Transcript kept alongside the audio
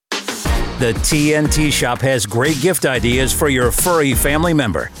The TNT Shop has great gift ideas for your furry family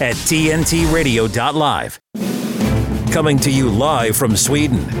member at tntradio.live. Coming to you live from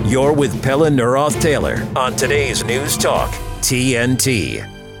Sweden, you're with Pelle Neroth Taylor on today's News Talk, TNT.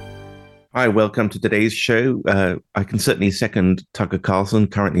 Hi, welcome to today's show. I can certainly second Tucker Carlson,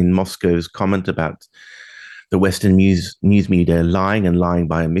 currently in Moscow's comment about the Western news media lying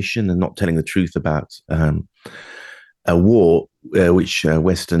by omission and not telling the truth about a war which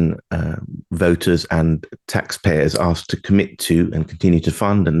Western voters and taxpayers asked to commit to and continue to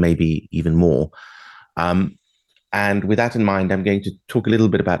fund, and maybe even more. And with that in mind, I'm going to talk a little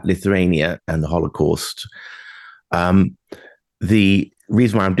bit about Lithuania and the Holocaust. The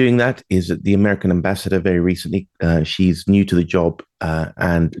reason why I'm doing that is that the American ambassador very recently, she's new to the job,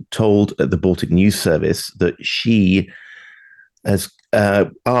 and told the Baltic News Service that she has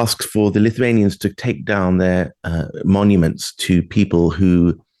asked for the Lithuanians to take down their monuments to people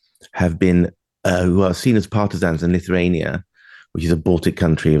who have been who are seen as partisans in Lithuania, which is a Baltic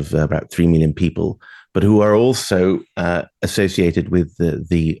country of about 3 million people, but who are also associated with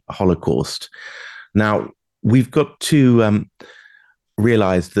the Holocaust. Now, we've got to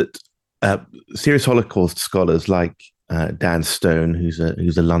realize that serious Holocaust scholars like Dan Stone, who's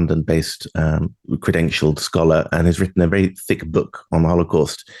a London-based credentialed scholar and has written a very thick book on the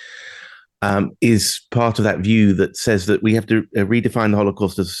Holocaust, is part of that view that says that we have to redefine the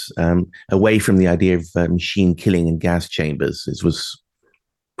Holocaust as away from the idea of machine killing in gas chambers. This was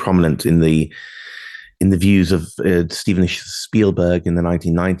prominent in the views of Steven Spielberg in the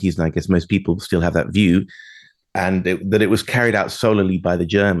 1990s, and I guess most people still have that view, and that it was carried out solely by the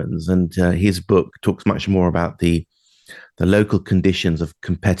Germans. And his book talks much more about the local conditions of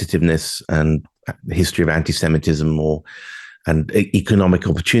competitiveness and the history of anti-Semitism and economic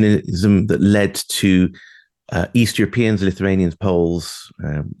opportunism that led to East Europeans, Lithuanians, Poles,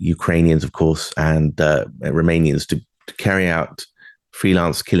 Ukrainians, of course, and Romanians to carry out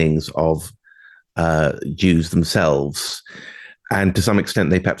freelance killings of Jews themselves. And to some extent,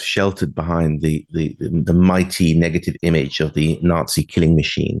 they perhaps sheltered behind the mighty negative image of the Nazi killing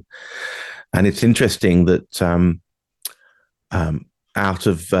machine. And it's interesting that out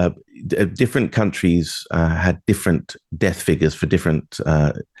of different countries had different death figures for different,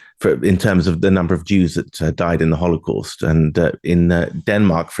 in terms of the number of Jews that died in the Holocaust. And in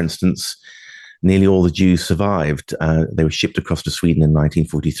Denmark, for instance, nearly all the Jews survived. They were shipped across to Sweden in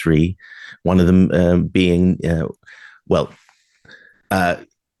 1943. One of them being,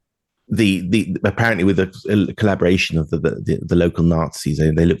 apparently with a collaboration of the local Nazis.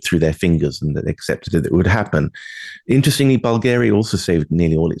 They looked through their fingers and they accepted that it would happen. Interestingly, Bulgaria also saved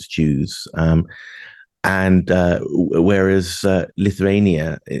nearly all its Jews, whereas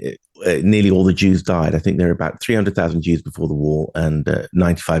Lithuania, nearly all the Jews died. I think there were about 300,000 Jews before the war, and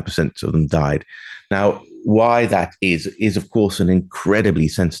 95% of them died. Now, why that is of course an incredibly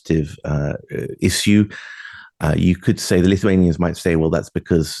sensitive issue. You could say the Lithuanians might say, well, that's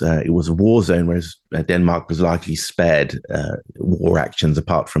because it was a war zone, whereas Denmark was largely spared war actions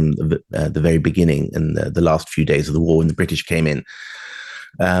apart from the very beginning and the last few days of the war when the British came in.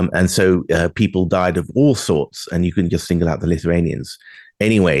 And so people died of all sorts, and you can just single out the Lithuanians.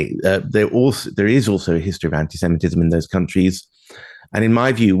 Anyway, there is also a history of anti-Semitism in those countries. And in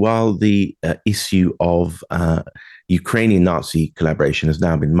my view, while the issue of Ukrainian Nazi collaboration has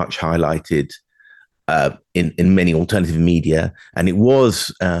now been much highlighted in many alternative media, and it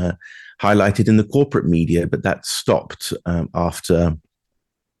was highlighted in the corporate media, but that stopped after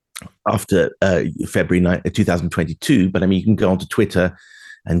February 2022. But I mean, you can go onto Twitter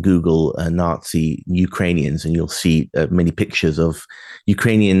and Google Nazi Ukrainians, and you'll see many pictures of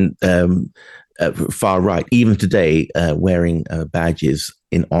Ukrainian far right, even today, wearing badges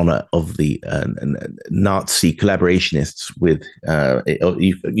in honor of the Nazi collaborationists with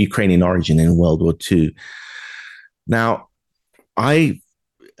Ukrainian origin in World War II. Now, I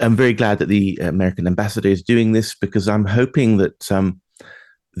am very glad that the American ambassador is doing this, because I'm hoping that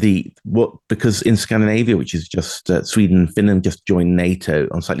because in Scandinavia, which is just Sweden and Finland, just joined NATO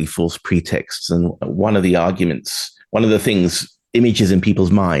on slightly false pretexts, and one of the images in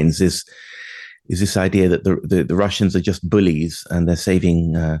people's minds is this idea that the Russians are just bullies and they're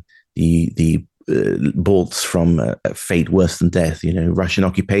saving the Balts from fate worse than death, Russian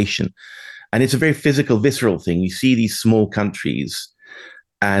occupation. And it's a very physical, visceral thing. You see these small countries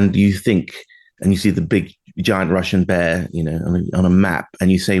and you think, and you see the big giant Russian bear, on a map,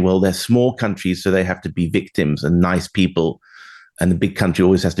 and you say, well, they're small countries, so they have to be victims and nice people, and the big country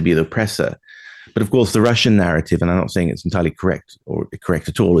always has to be the oppressor. But of course, the Russian narrative, and I'm not saying it's entirely correct or correct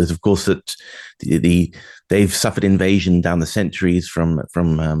at all, is of course that they've suffered invasion down the centuries from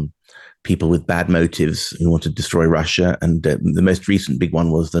people with bad motives who want to destroy Russia. And the most recent big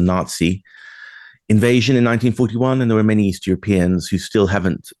one was the Nazi invasion in 1941. And there were many East Europeans who still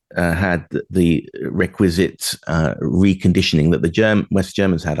haven't had the requisite reconditioning that the West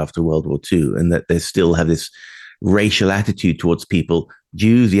Germans had after World War II, and that they still have this racial attitude towards people,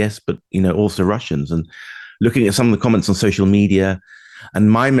 Jews, yes, but also Russians. And looking at some of the comments on social media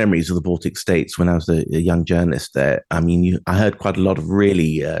and my memories of the Baltic states when I was a young journalist there, I heard quite a lot of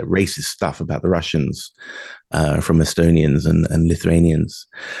really racist stuff about the Russians from Estonians and Lithuanians.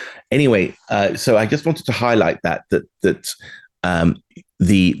 Anyway, so I just wanted to highlight that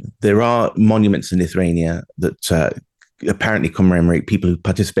there are monuments in Lithuania that apparently commemorate people who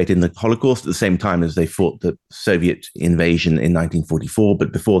participated in the Holocaust at the same time as they fought the Soviet invasion in 1944.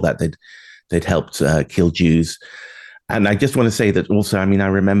 But before that, they'd helped kill Jews. And I just want to say that also, I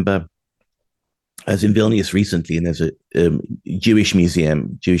remember I was in Vilnius recently, and there's a Jewish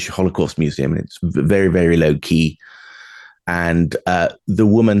museum, Jewish Holocaust museum, and it's very, very low key. And the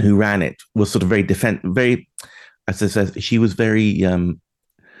woman who ran it was sort of as I said, she was very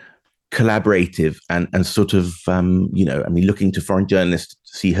collaborative and sort of, looking to foreign journalists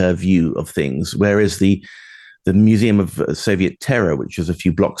to see her view of things. Whereas the Museum of Soviet Terror, which was a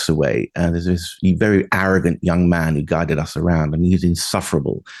few blocks away, there's this very arrogant young man who guided us around. He's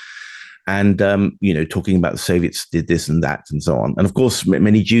insufferable. And, talking about the Soviets did this and that and so on. And of course,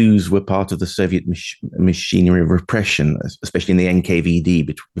 many Jews were part of the Soviet machinery of repression, especially in the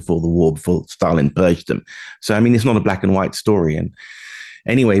NKVD before the war, before Stalin purged them. So, it's not a black and white story. And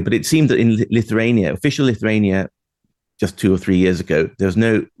anyway, but it seemed that in Lithuania, official Lithuania, just 2 or 3 years ago, there was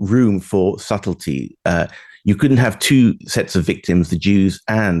no room for subtlety. You couldn't have two sets of victims, the Jews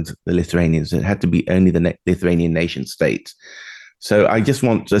and the Lithuanians. It had to be only the Lithuanian nation state. So I just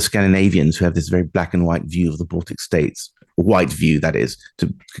want the Scandinavians who have this very black and white view of the Baltic states, white view that is,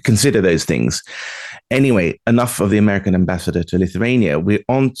 to consider those things. Anyway, enough of the American ambassador to Lithuania. We're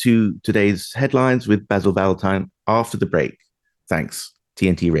on to today's headlines with Basil Valentine after the break. Thanks,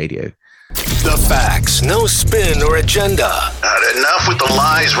 TNT Radio. The facts, no spin or agenda. Enough with the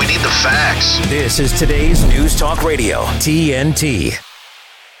lies, we need the facts. This is today's News Talk Radio, TNT.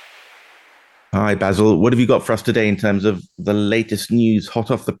 Hi, Basil. What have you got for us today in terms of the latest news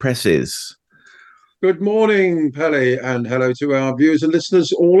hot off the presses? Good morning, Pelle, and hello to our viewers and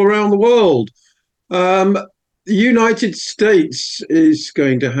listeners all around the world. The United States is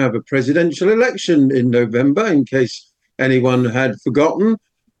going to have a presidential election in November, in case anyone had forgotten.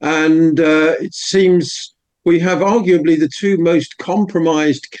 And it seems we have arguably the two most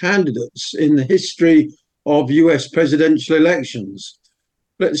compromised candidates in the history of US presidential elections.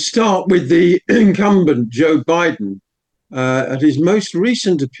 Let's start with the incumbent, Joe Biden. At his most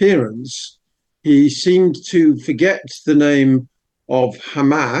recent appearance, he seemed to forget the name of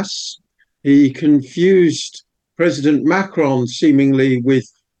Hamas. He confused President Macron seemingly with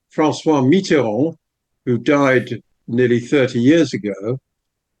Francois Mitterrand, who died nearly 30 years ago.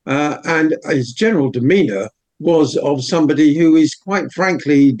 And his general demeanor was of somebody who is quite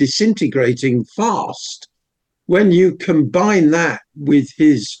frankly disintegrating fast. When you combine that with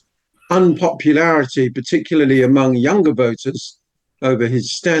his unpopularity, particularly among younger voters, over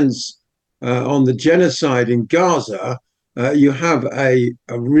his stance on the genocide in Gaza, you have a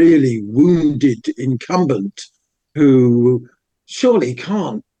really wounded incumbent who surely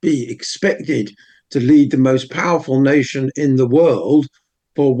can't be expected to lead the most powerful nation in the world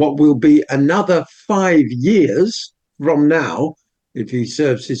for what will be another 5 years from now, if he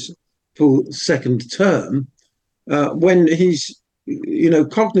serves his full second term, when he's,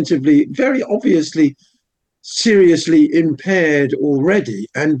 cognitively, very obviously, seriously impaired already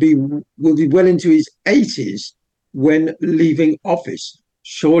and will be well into his 80s when leaving office.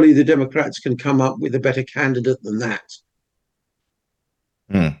 Surely the Democrats can come up with a better candidate than that.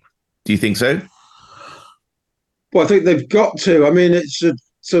 Do you think so? Well, I think they've got to. It's a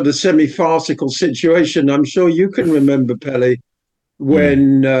sort of semi-farcical situation. I'm sure you can remember, Pelle,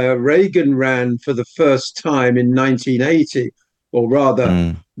 when Reagan ran for the first time in 1980, or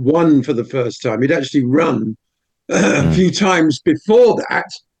rather won for the first time. He'd actually run a few times before that.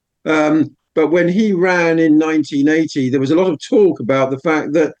 But when he ran in 1980, there was a lot of talk about the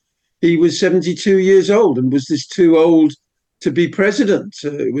fact that he was 72 years old and was this too old to be president.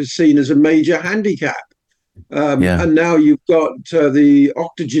 It was seen as a major handicap. And now you've got the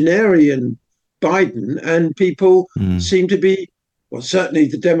octogenarian Biden, and people seem to be, well, certainly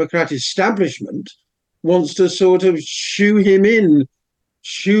the Democrat establishment wants to sort of shoehorn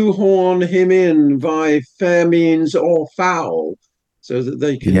him in by fair means or foul, so that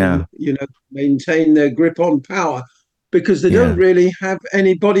they can, maintain their grip on power. because they don't really have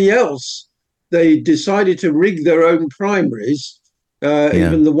anybody else. They decided to rig their own primaries.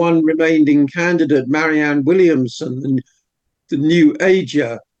 Even the one remaining candidate, Marianne Williamson, the new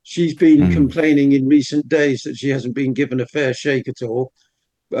ager, she's been complaining in recent days that she hasn't been given a fair shake at all.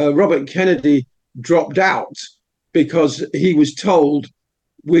 Robert Kennedy dropped out because he was told,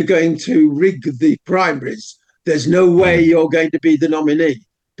 we're going to rig the primaries. There's no way you're going to be the nominee.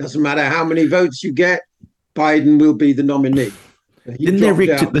 Doesn't matter how many votes you get, Biden will be the nominee. Didn't they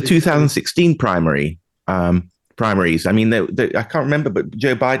rig the 2016 primaries? I mean, I can't remember, but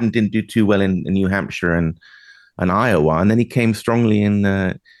Joe Biden didn't do too well in New Hampshire and Iowa, and then he came strongly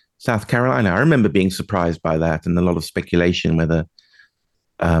in South Carolina. I remember being surprised by that, and a lot of speculation whether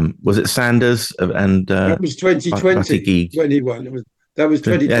was it Sanders and that was 2020 when he won. That was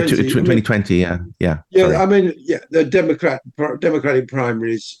 2020. 2020. Yeah. Sorry. I mean, the Democratic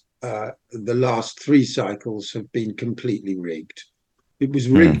primaries, the last three cycles have been completely rigged. It was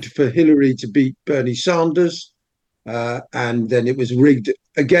rigged for Hillary to beat Bernie Sanders, and then it was rigged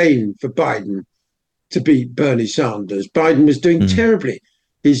again for Biden to beat Bernie Sanders. Biden was doing terribly.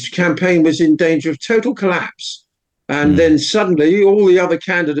 His campaign was in danger of total collapse. And then suddenly all the other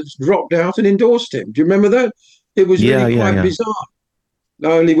candidates dropped out and endorsed him. Do you remember that? It was really quite bizarre. I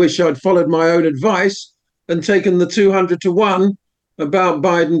only wish I'd followed my own advice and taken the 200-1 about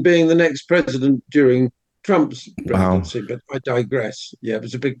Biden being the next president during Trump's presidency. But I digress. Yeah, it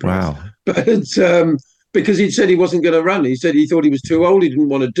was a big prize. Wow. But because he'd said he wasn't going to run. He said he thought he was too old. He didn't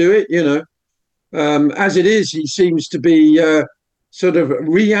want to do it, you know. As it is, he seems to be sort of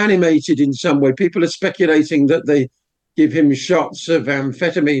reanimated in some way. People are speculating that they give him shots of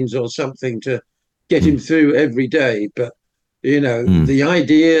amphetamines or something to get him through every day. But, you know, the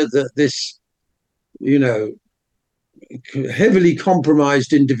idea that this, you know, heavily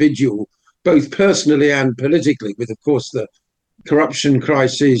compromised individual, both personally and politically, with, of course, the corruption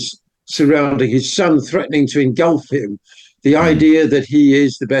crisis surrounding his son threatening to engulf him, the idea that he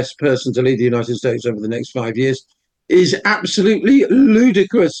is the best person to lead the United States over the next 5 years is absolutely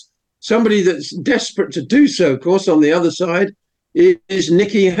ludicrous. Somebody that's desperate to do so, of course, on the other side, is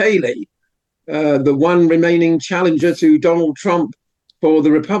Nikki Haley, the one remaining challenger to Donald Trump for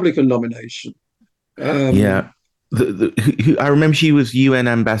the Republican nomination. I remember she was UN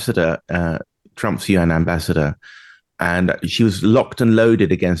ambassador, Trump's UN ambassador, and she was locked and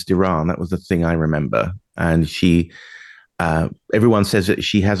loaded against Iran. That was the thing I remember. And she, everyone says that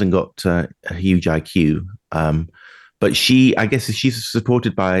she hasn't got a huge IQ, but I guess she's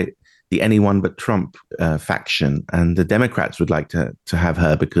supported by the anyone but Trump faction, and the Democrats would like to have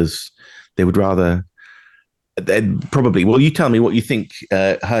her because they would rather. Probably. Well, you tell me what you think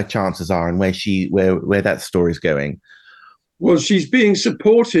her chances are and where that story's going. Well, she's being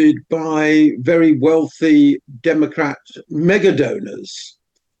supported by very wealthy Democrat mega donors,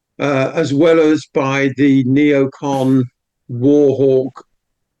 as well as by the neocon warhawk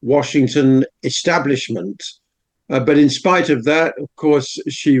Washington establishment. But in spite of that, of course,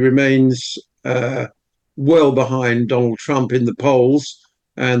 she remains well behind Donald Trump in the polls,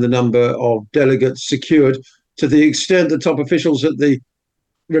 and the number of delegates secured, to the extent that top officials at the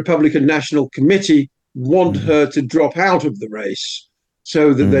Republican National Committee want her to drop out of the race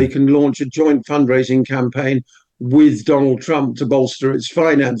so that they can launch a joint fundraising campaign with Donald Trump to bolster its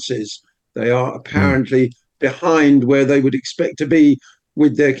finances. They are apparently behind where they would expect to be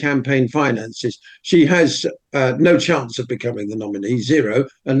with their campaign finances. She has no chance of becoming the nominee, zero,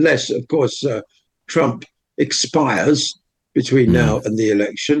 unless, of course, Trump expires between now and the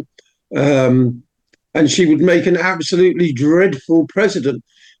election. And she would make an absolutely dreadful president.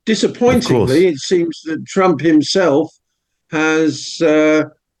 Disappointingly, it seems that Trump himself has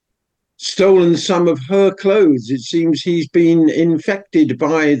stolen some of her clothes. It seems he's been infected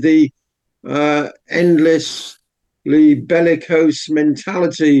by the endlessly bellicose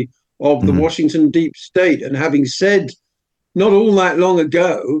mentality of the Washington deep state. And having said not all that long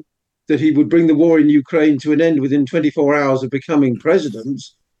ago that he would bring the war in Ukraine to an end within 24 hours of becoming president,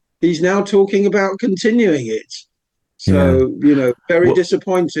 he's now talking about continuing it. So, very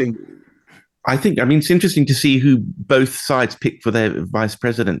disappointing. I mean, it's interesting to see who both sides pick for their vice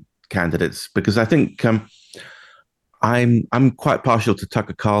president candidates, because I think I'm quite partial to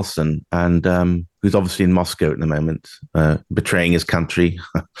Tucker Carlson, and who's obviously in Moscow at the moment, betraying his country.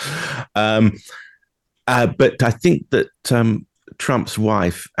 But I think that Trump's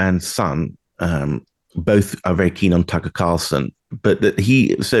wife and son both are very keen on Tucker Carlson, but that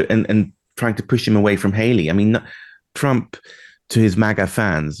and trying to push him away from Haley. I mean, Trump to his MAGA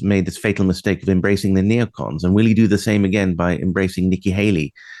fans, made this fatal mistake of embracing the neocons? And will he do the same again by embracing Nikki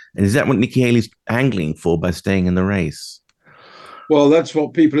Haley? And is that what Nikki Haley's angling for by staying in the race? Well, that's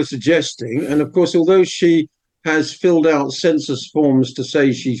what people are suggesting. And of course, although she has filled out census forms to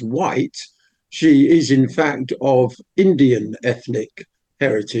say she's white, she is in fact of Indian ethnic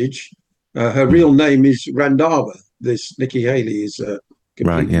heritage. Her real name is Randhawa. This Nikki Haley is a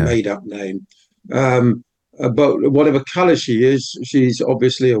completely made-up name. But whatever color she is, she's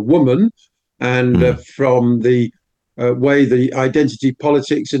obviously a woman. And from the way the identity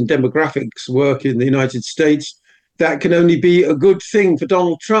politics and demographics work in the United States, that can only be a good thing for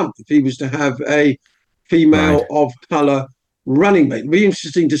Donald Trump if he was to have a female of color running mate. It'd be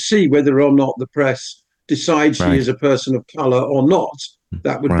interesting to see whether or not the press decides she is a person of color or not.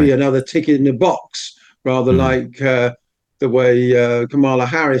 That would be another ticket in the box, rather like the way Kamala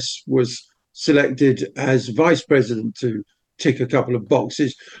Harris was selected as vice president to tick a couple of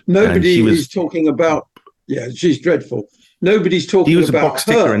boxes. Nobody is talking about, she's dreadful. Nobody's talking about her. He was a box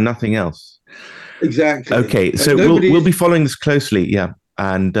ticker and nothing else. Exactly. Okay, so we'll be following this closely,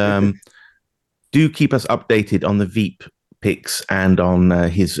 and do keep us updated on the Veep pics and on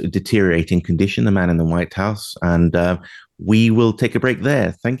his deteriorating condition, the man in the White House, and we will take a break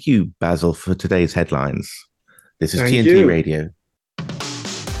there. Thank you, Basil, for today's headlines. This is TNT Radio.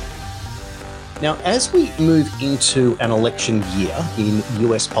 Now, as we move into an election year in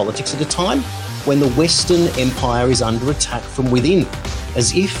US politics at a time when the Western Empire is under attack from within,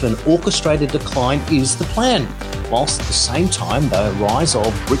 as if an orchestrated decline is the plan, whilst at the same time the rise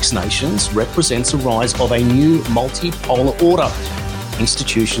of BRICS nations represents a rise of a new multipolar order.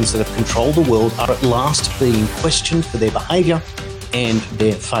 Institutions that have controlled the world are at last being questioned for their behaviour and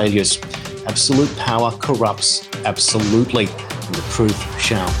their failures. Absolute power corrupts absolutely, and the truth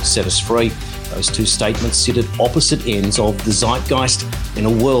shall set us free. Those two statements sit at opposite ends of the zeitgeist in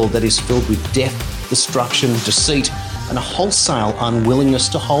a world that is filled with death, destruction, deceit, and a wholesale unwillingness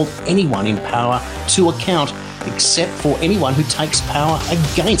to hold anyone in power to account, except for anyone who takes power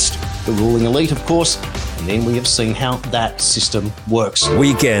against the ruling elite, of course. And then we have seen how that system works.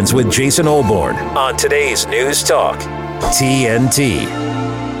 Weekends with Jason Olbourne on today's News Talk, TNT.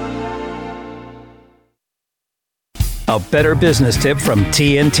 A better business tip from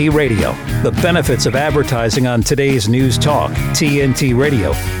TNT Radio. The benefits of advertising on today's News Talk, TNT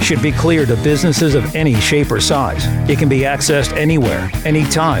Radio, should be clear to businesses of any shape or size. It can be accessed anywhere,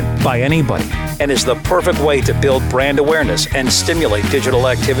 anytime, by anybody, and is the perfect way to build brand awareness and stimulate digital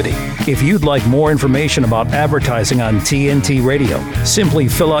activity. If you'd like more information about advertising on TNT Radio, simply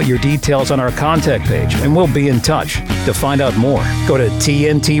fill out your details on our contact page and we'll be in touch. To find out more, go to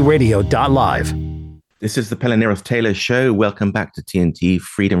tntradio.live. This is the Pelle Neroth Taylor Show. Welcome back to TNT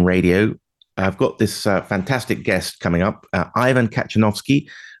Freedom Radio. I've got this fantastic guest coming up, Ivan Katchanovski,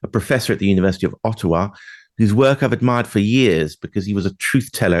 a professor at the University of Ottawa, whose work I've admired for years because he was a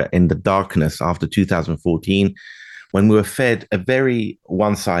truth teller in the darkness after 2014, when we were fed a very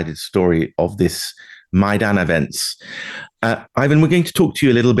one-sided story of this Maidan events. Ivan, we're going to talk to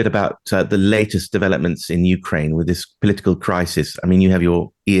you a little bit about the latest developments in Ukraine with this political crisis. I mean, you have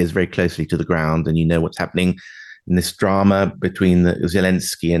your ears very closely to the ground and you know what's happening in this drama between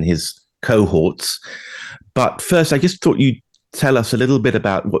Zelensky and his cohorts. But first, I just thought you'd tell us a little bit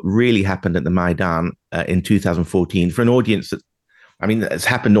about what really happened at the Maidan in 2014 for an audience that, I mean, that's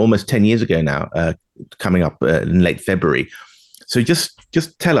happened almost 10 years ago now, coming up in late February. So just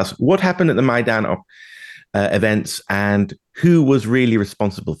tell us what happened at the Maidan events and who was really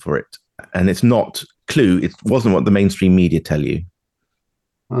responsible for it. And it's not Kluge, it wasn't what the mainstream media tell you.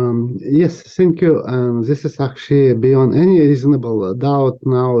 Yes, thank you. This is actually beyond any reasonable doubt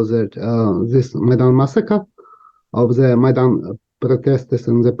now that this Maidan massacre of the Maidan protesters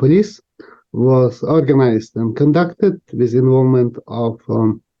and the police was organized and conducted with involvement of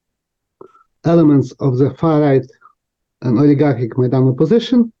elements of the far-right and oligarchic Maidan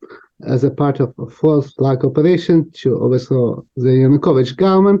opposition as a part of a false flag operation to overthrow the Yanukovych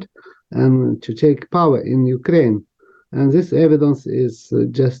government and to take power in Ukraine. And this evidence is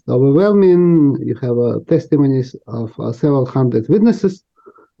just overwhelming. You have testimonies of several hundred witnesses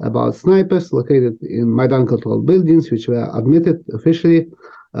about snipers located in Maidan-controlled buildings, which were admitted officially,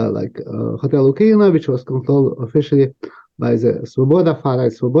 like Hotel Ukraina, which was controlled officially by the Svoboda,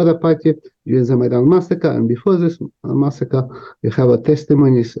 far-right Svoboda party during the Maidan massacre. And before this massacre, you have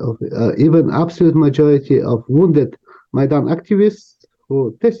testimonies of even absolute majority of wounded Maidan activists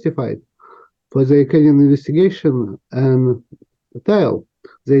who testified for the Ukrainian investigation and trial.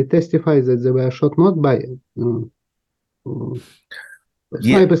 They testified that they were shot not by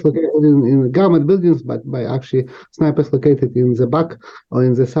snipers located in government buildings, but by actually snipers located in the back or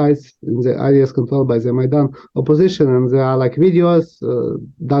in the sides, in the areas controlled by the Maidan opposition. And there are like videos,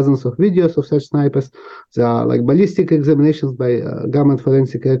 dozens of videos of such snipers. There are like ballistic examinations by government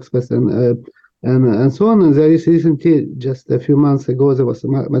forensic experts and so on. And there is recently, just a few months ago, there was a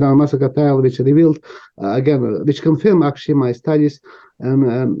Maidan massacre trial which revealed, which confirmed actually my studies. And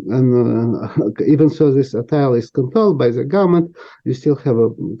even so, this trial is controlled by the government. You still have a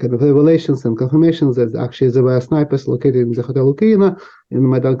kind of revelations and confirmations that actually there were snipers located in the Hotel Ukraina in the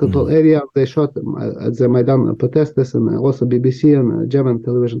Maidan control area. They shot at the Maidan protesters and also BBC and German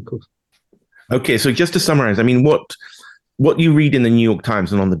television crews. Okay, so just to summarize, I mean, what you read in the New York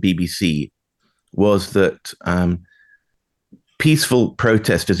Times and on the BBC was that peaceful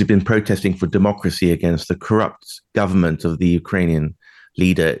protesters who've been protesting for democracy against the corrupt government of the Ukrainian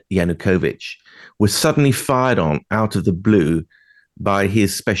leader Yanukovych was suddenly fired on out of the blue by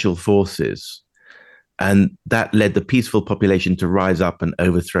his special forces. And that led the peaceful population to rise up and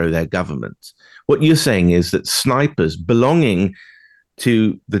overthrow their government. What you're saying is that snipers belonging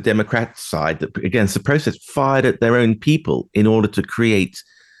to the Democrat side against the protest fired at their own people in order to create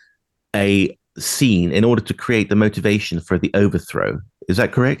a scene, in order to create the motivation for the overthrow. Is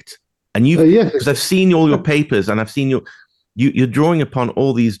that correct? And because I've seen all your papers and I've seen you're drawing upon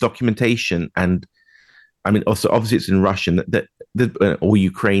all these documentation, and I mean, also obviously it's in Russian or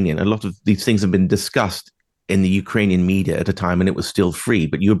Ukrainian. A lot of these things have been discussed in the Ukrainian media at a time when it was still free,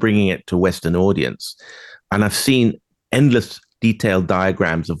 but you're bringing it to a Western audience. And I've seen endless detailed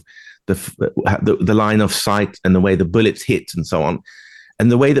diagrams of the line of sight and the way the bullets hit and so on.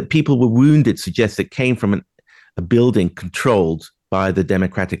 And the way that people were wounded suggests it came from a building controlled by the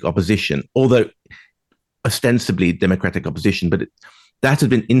democratic opposition, although ostensibly democratic opposition, but that has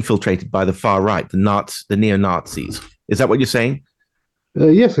been infiltrated by the far right, the neo-Nazis. Is that what you're saying?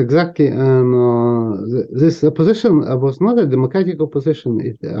 Yes, exactly. And this opposition was not a democratic opposition.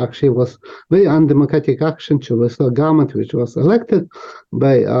 It actually was very undemocratic action to the government, which was elected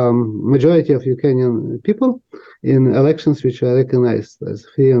by majority of Ukrainian people in elections which were recognized as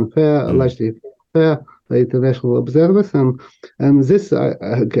free and fair, largely fair by international observers. And this,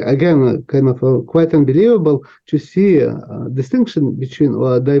 again, kind of quite unbelievable to see a distinction between,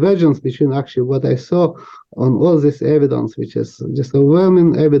 or a divergence between actually what I saw on all this evidence, which is just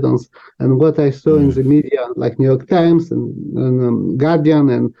overwhelming evidence, and what I saw in the media, like New York Times and Guardian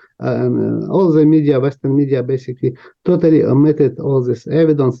and all the media, Western media, basically totally omitted all this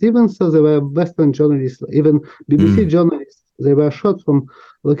evidence. Even so, there were Western journalists, even BBC journalists, they were shot from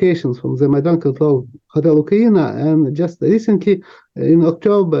locations from the Maidan control Hotel Ukraina. And just recently, in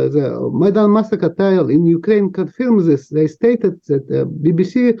October, the Maidan massacre trial in Ukraine confirms this. They stated that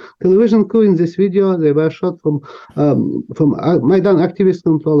BBC television crew in this video, they were shot from Maidan activist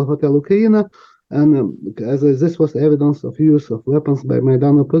control Hotel Ukraina. And as this was evidence of use of weapons by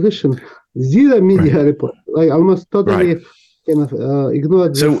Maidan opposition. Zero media report, like almost totally kind of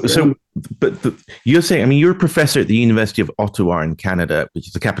ignored this. But you're saying, I mean, you're a professor at the University of Ottawa in Canada, which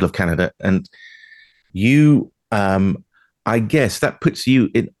is the capital of Canada, and you, I guess that puts you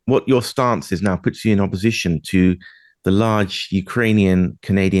in, what your stance is now puts you in opposition to the large Ukrainian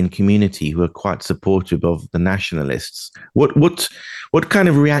Canadian community who are quite supportive of the nationalists. What kind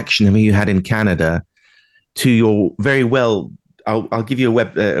of reaction have you had in Canada to your very well? I'll give you a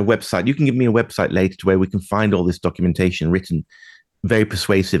website. You can give me a website later to where we can find all this documentation written very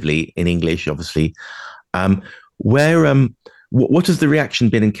persuasively in English, obviously. What has the reaction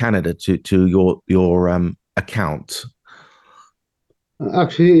been in Canada to your account?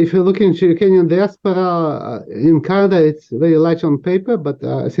 Actually, if you look into Ukrainian diaspora in Canada, it's very large on paper, but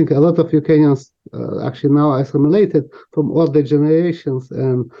I think a lot of Ukrainians actually now assimilated from older generations.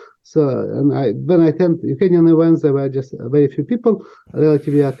 And so, when I attend Ukrainian events, there were just very few people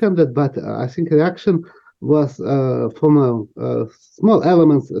relatively attended, but I think reaction was from small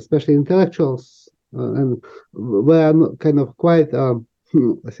elements, especially intellectuals, and were kind of quite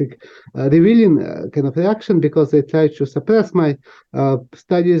I think, revealing kind of reaction, because they try to suppress my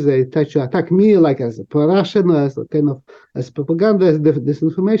studies. They try to attack me like as a pro-Russian, as a kind of as propaganda, as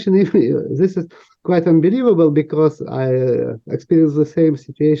disinformation. This is quite unbelievable, because I experienced the same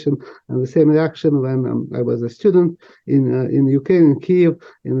situation and the same reaction when I was a student in Ukraine, in Kiev,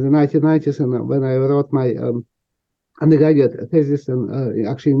 in the 1990s, and when I wrote my undergraduate thesis and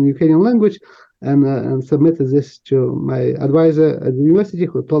actually in Ukrainian language. And submitted this to my advisor at the university,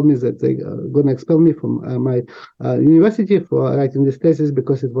 who told me that they're going to expel me from my university for writing this thesis,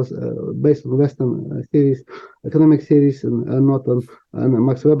 because it was based on Western theories, economic theories, and not on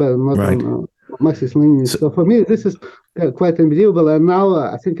Max Weber, and not on Marxist-Leninist. So for me, this is quite unbelievable. And now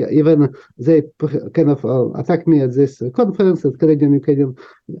I think even they kind of attacked me at this conference at Canadian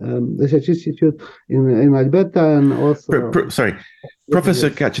Research Institute in Alberta, and also. Sorry, Professor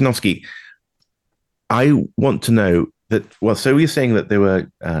Katchanovski, I want to know that. Well, so you're saying that there were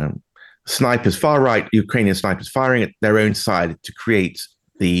snipers, far-right Ukrainian snipers, firing at their own side to create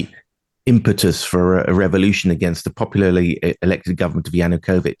the impetus for a revolution against the popularly elected government of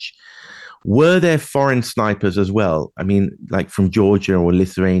Yanukovych. Were there foreign snipers as well? I mean, like from Georgia or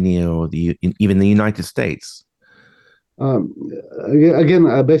Lithuania or even the United States?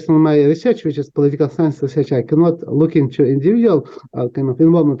 Again, based on my research, which is political science research, I cannot look into individual kind of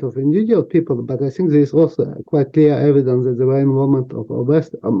involvement of individual people, but I think there is also quite clear evidence that there were involvement of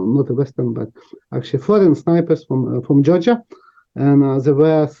not Western, but actually foreign snipers from Georgia. And there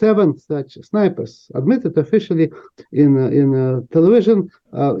were 7 such snipers admitted officially in television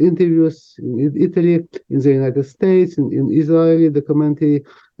interviews in Italy, in the United States, in Israeli documentary,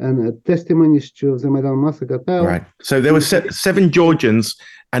 and testimonies to the Maidan massacre. Right. So there were 7 Georgians,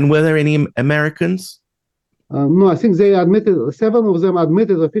 and were there any Americans? No, I think they admitted, 7 of them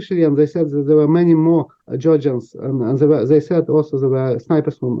admitted officially, and they said that there were many more Georgians, and they said also there were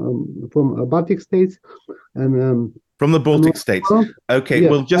snipers from Baltic states, and. From the Baltic states. Okay, yeah.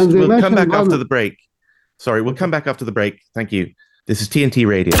 We'll come back after the break. Sorry, we'll come back after the break. Thank you. This is TNT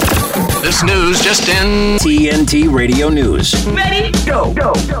Radio. This news just in. TNT Radio News. Ready? Go.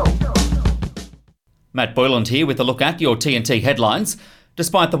 Matt Boyland here with a look at your TNT headlines.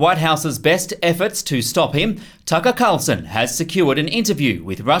 Despite the White House's best efforts to stop him, Tucker Carlson has secured an interview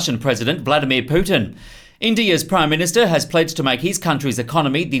with Russian President Vladimir Putin. India's Prime Minister has pledged to make his country's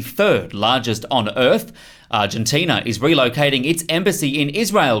economy the 3rd largest on earth. Argentina is relocating its embassy in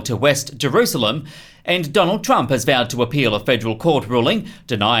Israel to West Jerusalem. And Donald Trump has vowed to appeal a federal court ruling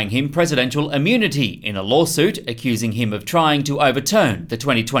denying him presidential immunity in a lawsuit accusing him of trying to overturn the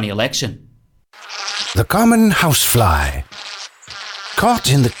 2020 election. The common housefly,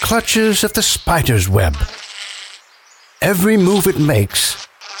 caught in the clutches of the spider's web. Every move it makes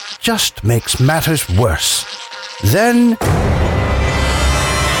just makes matters worse. Then,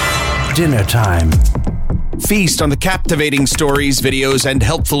 dinner time. Feast on the captivating stories, videos, and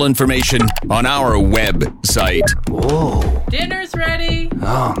helpful information on our website. Whoa. Dinner's ready.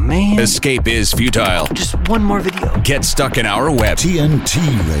 Oh, man. Escape is futile. Just one more video. Get stuck in our web.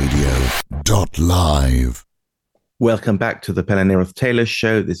 TNTRadio.live. Welcome back to the Pelle Neroth Taylor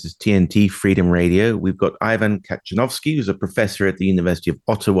Show. This is TNT Freedom Radio. We've got Ivan Katchanovski, who's a professor at the University of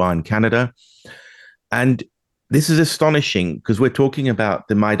Ottawa in Canada. And this is astonishing because we're talking about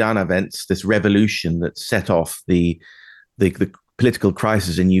the Maidan events, this revolution that set off the political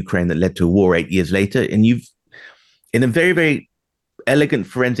crisis in Ukraine that led to a war 8 years later. And you've, in a very, very elegant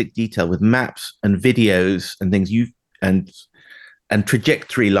forensic detail with maps and videos and things, and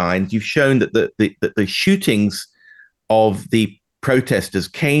trajectory lines, you've shown that the shootings of the protesters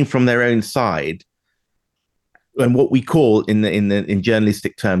came from their own side, and what we call in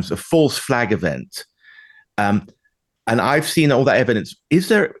journalistic terms a false flag event. And I've seen all that evidence.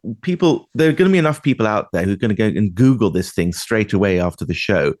 There are going to be enough people out there who are going to go and Google this thing straight away after the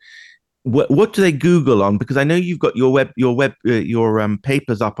show. What do they Google on? Because I know you've got your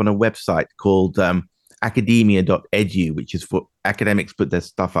papers up on a website called academia.edu, which is for academics put their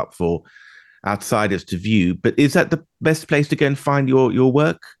stuff up for outsiders to view. But is that the best place to go and find your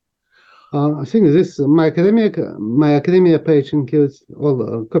work? I think my academia page includes all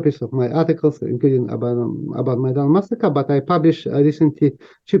the copies of my articles, including about Maidan massacre. But I published recently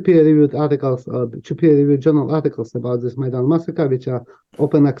 2 peer-reviewed journal articles about this Maidan massacre, which are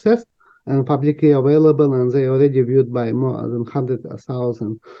open access and publicly available, and they already viewed by more than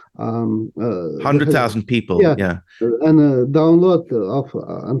 100,000. 100,000 people, yeah. And download of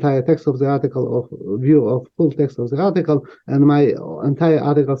entire text of the article, of view of full text of the article, and my entire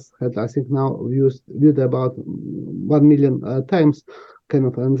articles had, I think, now viewed about 1 million times.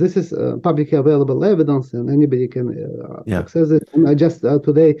 And this is publicly available evidence, and anybody can access it. And just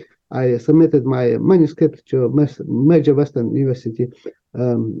today, I submitted my manuscript to major Western university,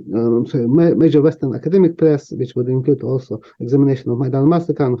 major Western academic press, which would include also examination of Maidan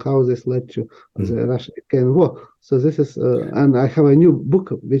massacre and how this led to the Russian-Ukrainian war. So this is, and I have a new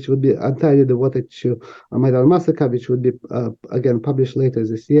book which would be entirely devoted to Maidan massacre, which would be again published later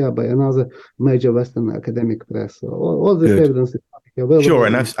this year by another major Western academic press. So all this evidence is publicly available. Sure,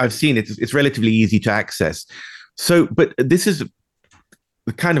 and I've seen it. It's relatively easy to access. So, but this is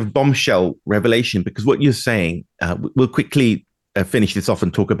the kind of bombshell revelation, because what you're saying, we'll quickly finish this off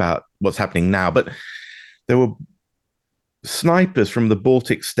and talk about what's happening now, but there were snipers from the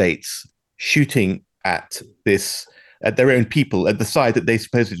Baltic states shooting at their own people, at the side that they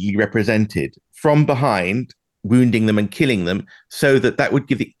supposedly represented, from behind, wounding them and killing them, so that would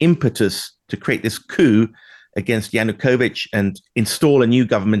give the impetus to create this coup against Yanukovych and install a new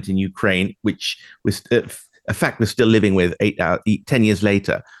government in Ukraine, which was a fact we're still living with 10 years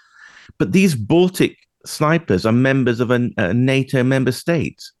later. But these Baltic snipers are members of a NATO member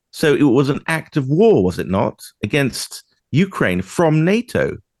state. So it was an act of war, was it not, against Ukraine from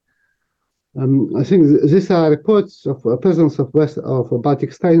NATO? I think these are reports of presence of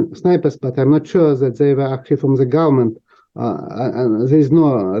Baltic snipers, but I'm not sure that they were actually from the government. And there is no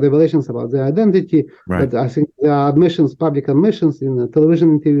revelations about their identity, but I think there are public admissions in television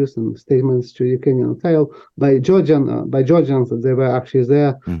interviews and statements to Ukrainian trial by Georgians that they were actually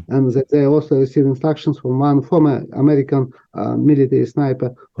there, and that they also received instructions from one former American military sniper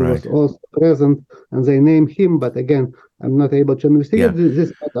who was also present, and they named him, but again, I'm not able to investigate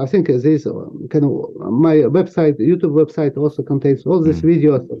this, but I think this my website, YouTube website, also contains all these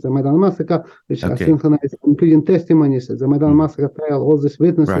videos of the Maidan massacre, which are synchronized, including testimonies at the Maidan massacre trial, all these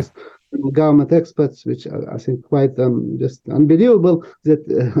witnesses, government experts, which are, I think, quite just unbelievable that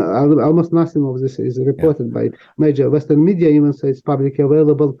almost nothing of this is reported by major Western media, even so it's publicly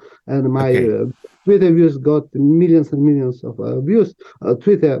available. And my Twitter views got millions and millions of views.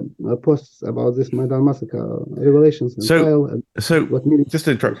 Twitter posts about this Maidan massacre revelations and trial. Just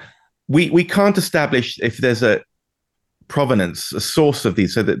to interrupt, we can't establish if there's a provenance, a source of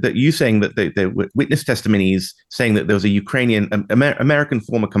these, so that you saying that there were witness testimonies saying that there was a Ukrainian, American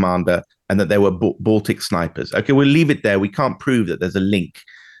former commander, and that there were Baltic snipers. Okay, we'll leave it there. We can't prove that there's a link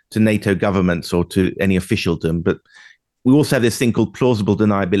to NATO governments or to any officialdom, but we also have this thing called plausible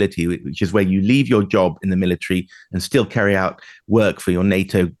deniability, which is where you leave your job in the military and still carry out work for your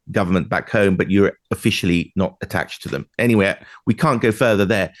NATO government back home, but you're officially not attached to them. Anyway, we can't go further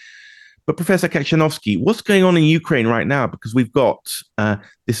there. But Professor Katchanovski, what's going on in Ukraine right now? Because we've got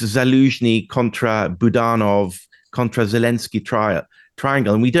this Zaluzhny contra Budanov contra Zelensky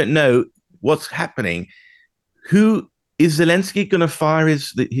triangle, and we don't know what's happening. Who is Zelensky going to fire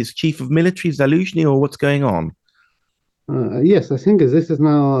his chief of military, Zaluzhny, or what's going on? Yes, I think this is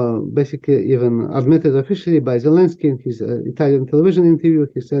now basically even admitted officially by Zelensky in his Italian television interview.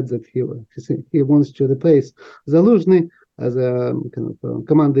 He said that he wants to replace Zaluzhny as a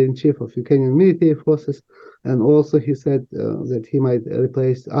commander-in-chief of Ukrainian military forces, and also he said that he might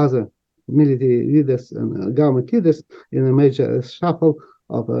replace other military leaders and government leaders in a major shuffle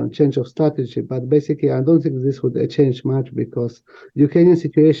of a change of strategy. But basically, I don't think this would change much, because the Ukrainian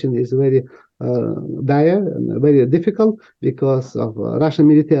situation is very dire and very difficult because of Russian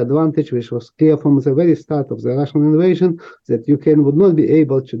military advantage, which was clear from the very start of the Russian invasion, that Ukraine would not be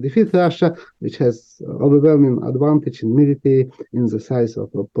able to defeat Russia, which has overwhelming advantage in military, in the size of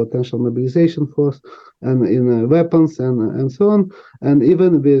a potential mobilization force, and in weapons and so on. And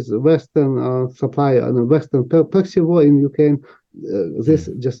even with Western supply and Western proxy war in Ukraine, this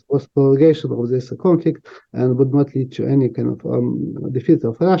just was prolongation of this conflict and would not lead to any kind of defeat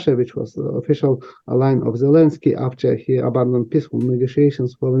of Russia, which was the official line of Zelensky after he abandoned peaceful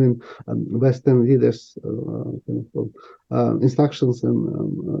negotiations following Western leaders' instructions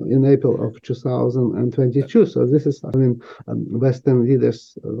in April of 2022. So this is, Western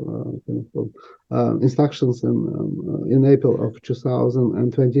leaders' instructions in April of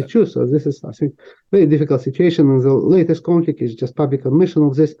 2022. So this is, I think, very difficult situation. And the latest conflict is just public admission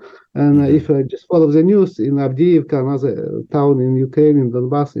of this. And if I just follow the news, in Avdiivka, another town in Ukraine, in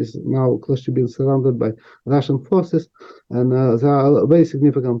Donbass, is now close to being surrounded by Russian forces. And there are very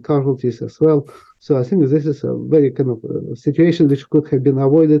significant casualties as well. So I think this is a very kind of situation which could have been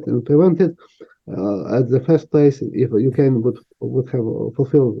avoided and prevented at the first place if Ukraine would have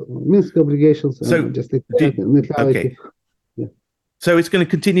fulfilled Minsk obligations and just neutrality. Okay. So it's going to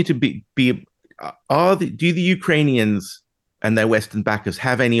continue to be do the Ukrainians and their Western backers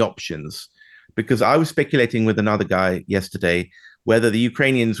have any options? Because I was speculating with another guy yesterday whether the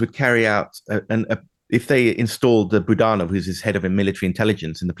Ukrainians would carry out if they installed Budanov, who's his head of military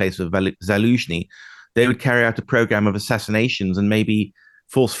intelligence, in the place of Zaluzhny, they would carry out a program of assassinations and maybe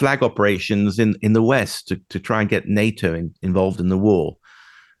false flag operations in the West to try and get NATO involved in the war.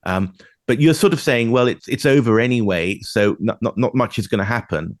 But you're sort of saying, well, it's over anyway, so not much is going to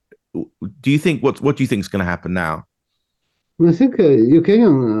happen. Do you think what do you think is going to happen now? I think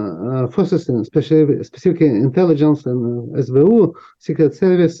Ukrainian forces, specifically intelligence and SBU, Secret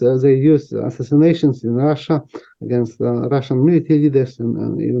Service, they use assassinations in Russia against Russian military leaders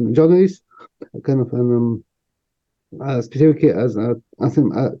and even journalists, kind of specifically as a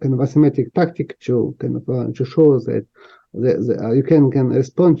kind of asymmetric tactic to show that Ukraine can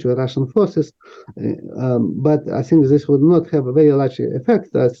respond to Russian forces. But I think this would not have a very large effect.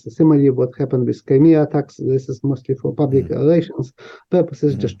 That's similarly what happened with Crimea attacks. This is mostly for public relations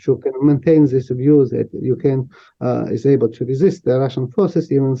purposes, just to kind of maintain this view that Ukraine is able to resist the Russian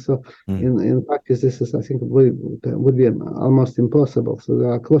forces. Even so, in practice, this is, I think, would be almost impossible. So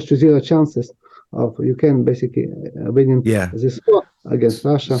there are close to zero chances of Ukraine basically winning this war against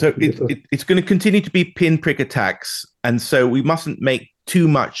Russia. So it's going to continue to be pinprick attacks, and so we mustn't make too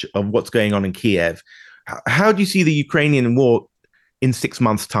much of what's going on in Kiev. How do you see the Ukrainian war in 6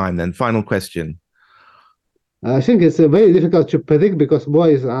 months' time, then? Final question. I think it's very difficult to predict because war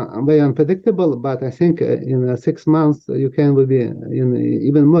is very unpredictable, but I think in 6 months, Ukraine will be in an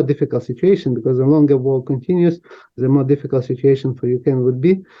even more difficult situation because the longer war continues, the more difficult situation for Ukraine would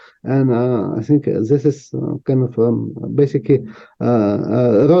be. And I think this is kind of basically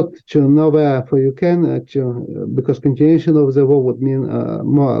road to nowhere for Ukraine, because continuation of the war would mean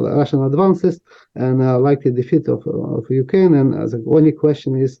more Russian advances and likely defeat of Ukraine. And the only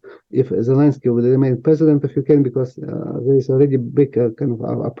question is if Zelensky will remain president of Ukraine, because there is already big kind of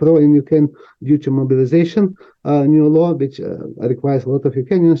uproar in Ukraine due to mobilization new law, which requires a lot of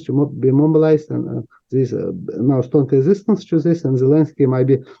Ukrainians to be mobilized, and there is now strong resistance to this, and Zelensky might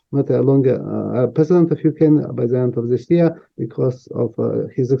be not longer president of Ukraine by the end of this year because of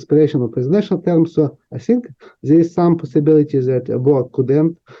his expiration of presidential term. So I think there is some possibility that a war could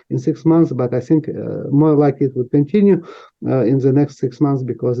end in 6 months, but I think more likely it would continue in the next 6 months,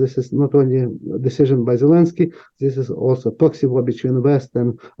 because this is not only a decision by Zelensky, this is also a proxy war between West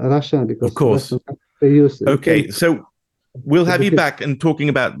and Russia, because of course. Okay, so we'll have you back and talking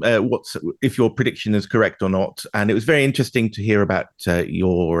about if your prediction is correct or not. And it was very interesting to hear about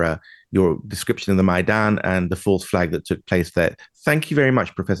your description of the Maidan and the false flag that took place there. Thank you very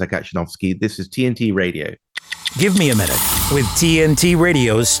much, Professor Katchanovski. This is TNT Radio. Give me a minute with TNT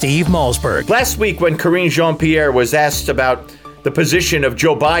Radio's Steve Malzberg. Last week, when Karine Jean-Pierre was asked about the position of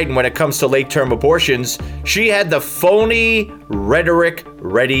Joe Biden when it comes to late-term abortions, she had the phony rhetoric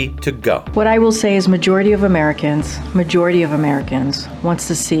ready to go. What I will say is majority of Americans wants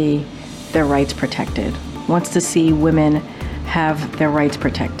to see their rights protected, wants to see women have their rights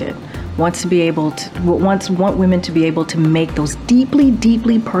protected, wants women to be able to make those deeply,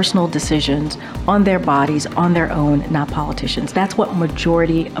 deeply personal decisions on their bodies, on their own, not politicians. That's what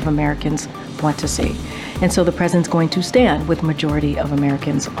majority of Americans want to see. And so the president's going to stand with majority of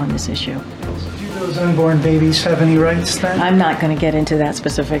Americans on this issue. Do those unborn babies have any rights then? I'm not going to get into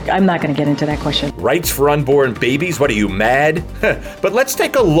that question. Rights for unborn babies? What are you, mad? But let's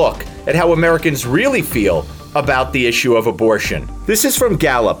take a look at how Americans really feel about the issue of abortion. This is from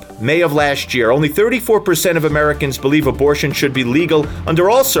Gallup, May of last year. Only 34% of Americans believe abortion should be legal under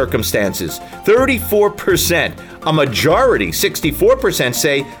all circumstances. 34%. A majority, 64%,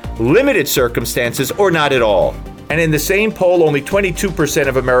 say limited circumstances or not at all. And in the same poll, only 22%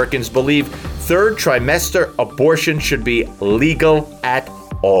 of Americans believe third trimester abortion should be legal at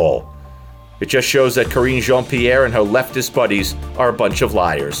all. It just shows that Karine Jean-Pierre and her leftist buddies are a bunch of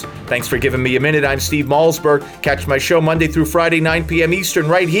liars. Thanks for giving me a minute. I'm Steve Malzberg. Catch my show Monday through Friday, 9 p.m. Eastern,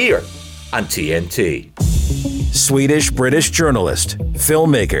 right here on TNT. Swedish-British journalist,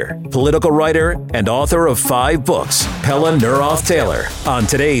 filmmaker, political writer, and author of 5 books, Pelle Neroth Taylor, on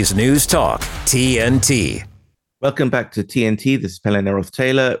today's News Talk, TNT. Welcome back to TNT. This is Pelle Neroth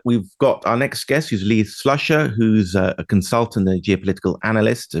Taylor. We've got our next guest, who's Leeslusher, who's a consultant, a geopolitical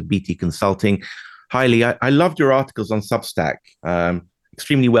analyst at BT Consulting. I loved your articles on Substack.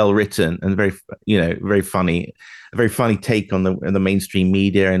 Extremely well written and very funny. A very funny take on the mainstream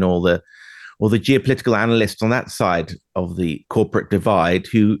media and all the geopolitical analysts on that side of the corporate divide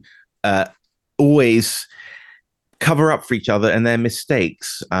who always cover up for each other and their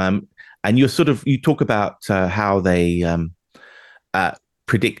mistakes. And you talk about how they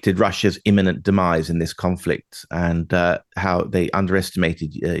predicted Russia's imminent demise in this conflict, and how they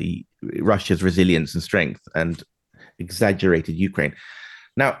underestimated Russia's resilience and strength and exaggerated Ukraine.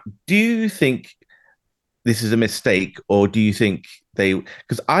 Now, do you think this is a mistake, or do you think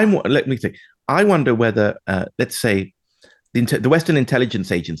I wonder whether, let's say, the Western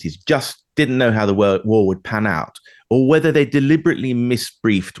intelligence agencies just didn't know how the war would pan out, or whether they deliberately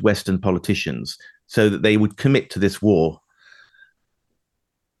misbriefed Western politicians so that they would commit to this war.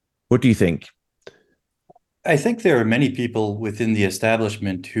 What do you think? I think there are many people within the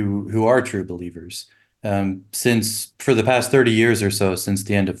establishment who are true believers. Since for the past 30 years or so, since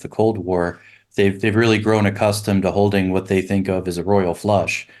the end of the Cold War, they've really grown accustomed to holding what they think of as a royal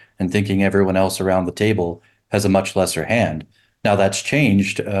flush and thinking everyone else around the table has a much lesser hand. Now that's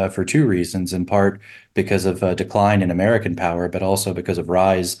changed for two reasons, in part because of a decline in American power, but also because of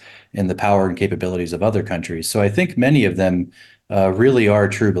rise in the power and capabilities of other countries. So I think many of them really are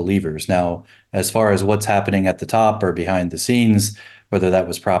true believers. Now, as far as what's happening at the top or behind the scenes, whether that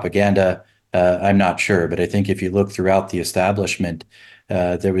was propaganda, I'm not sure. But I think if you look throughout the establishment,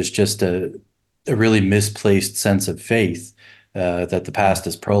 there was just a really misplaced sense of faith that the past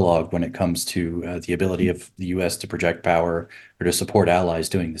is prologue when it comes to the ability of the U.S. to project power or to support allies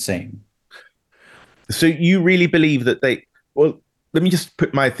doing the same. So you really believe that well, let me just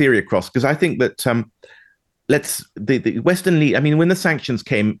put my theory across, because I think that the Western lead, I mean, when the sanctions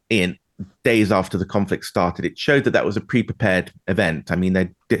came in days after the conflict started, it showed that was a pre-prepared event. I mean, they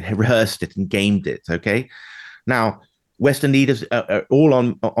rehearsed it and gamed it, okay? Now, Western leaders are all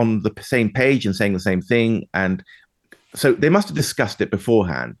on the same page and saying the same thing, and so they must have discussed it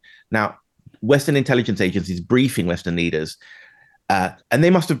beforehand. Now, Western intelligence agencies briefing Western leaders, and they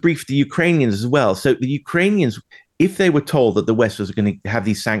must have briefed the Ukrainians as well. So the Ukrainians, if they were told that the West was going to have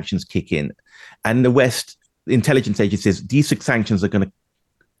these sanctions kick in, and the West intelligence agencies, these sanctions are going to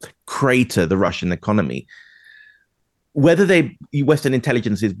crater the Russian economy, whether Western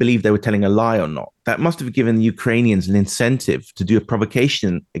intelligences believed they were telling a lie or not, that must have given the Ukrainians an incentive to do a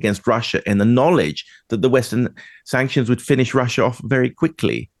provocation against Russia in the knowledge that the Western sanctions would finish Russia off very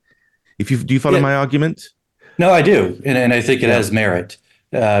quickly. Do you follow my argument? No, I do. And I think it has merit.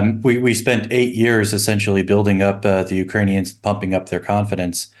 We spent 8 years essentially building up the Ukrainians, pumping up their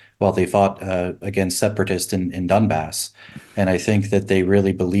confidence while they fought against separatists in Donbass. And I think that they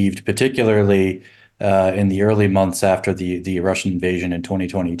really believed, particularly in the early months after the Russian invasion in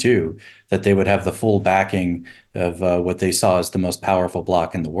 2022, that they would have the full backing of what they saw as the most powerful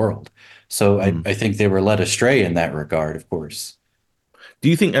bloc in the world. So I think they were led astray in that regard, of course. Do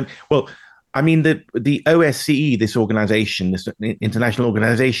you think, well, I mean, the OSCE, this organization, this international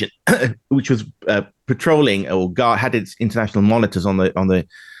organization, which was patrolling or had its international monitors on the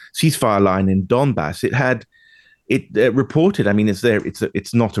ceasefire line in Donbass, it reported. I mean,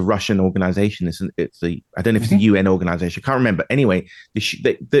 it's not a Russian organization. I don't know if it's a UN organization. I can't remember. Anyway,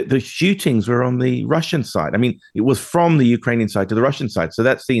 the shootings were on the Russian side. I mean, it was from the Ukrainian side to the Russian side. So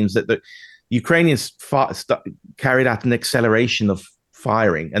that seems that the Ukrainians carried out an acceleration of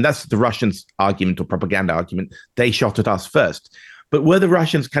firing, and that's the Russians' argument or propaganda argument. They shot at us first, but were the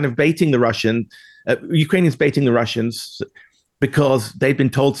Russians kind of baiting the Ukrainians baiting the Russians because they'd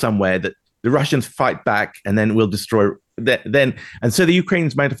been told somewhere that the Russians fight back and then we'll destroy then, and so the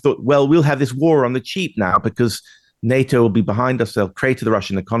Ukrainians might have thought, well, we'll have this war on the cheap now because NATO will be behind us. They'll crater the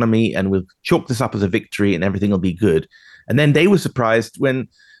Russian economy, and we'll chalk this up as a victory, and everything will be good. And then they were surprised when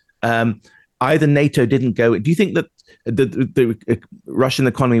either NATO didn't go. Do you think that the Russian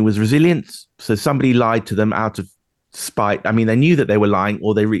economy was resilient? So somebody lied to them out of spite. I mean, they knew that they were lying,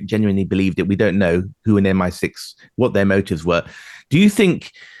 or they genuinely believed it. We don't know who in MI6, what their motives were. Do you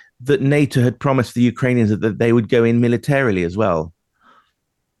think that NATO had promised the Ukrainians that they would go in militarily as well?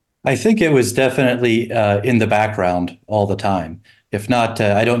 I think it was definitely in the background all the time. If not,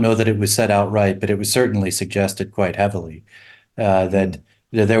 I don't know that it was said outright, but it was certainly suggested quite heavily that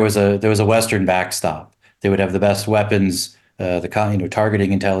there was a Western backstop. They would have the best weapons,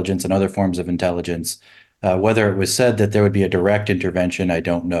 targeting intelligence and other forms of intelligence. Whether it was said that there would be a direct intervention, I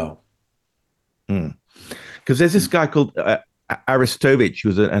don't know. Because there's this guy called Arestovich, who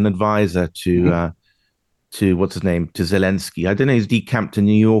was an advisor to what's his name, to Zelensky. I don't know, he's decamped to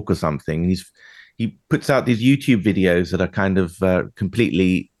New York or something. He puts out these YouTube videos that are kind of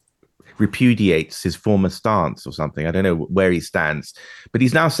completely repudiates his former stance or something. I don't know where he stands, but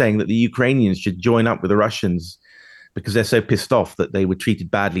he's now saying that the Ukrainians should join up with the Russians because they're so pissed off that they were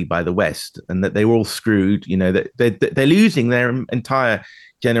treated badly by the West and that they were all screwed. You know, that they're losing their entire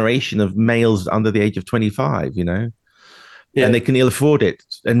generation of males under the age of 25, you know, and they can ill afford it.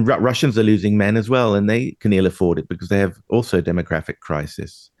 And Russians are losing men as well, and they can ill afford it because they have also a demographic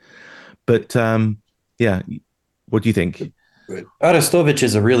crisis. But what do you think? Arestovich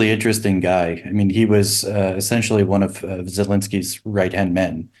is a really interesting guy. I mean, he was essentially one of Zelensky's right-hand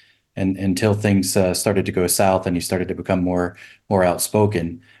men, and until things started to go south and he started to become more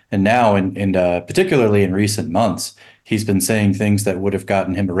outspoken. And now, and particularly in recent months, he's been saying things that would have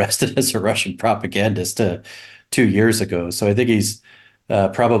gotten him arrested as a Russian propagandist 2 years ago. So I think he's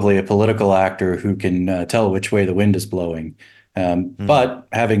probably a political actor who can tell which way the wind is blowing. But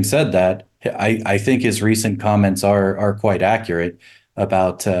having said that, I think his recent comments are quite accurate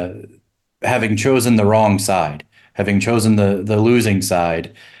about having chosen the wrong side, having chosen the losing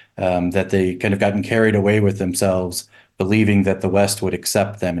side, that they kind of gotten carried away with themselves, believing that the West would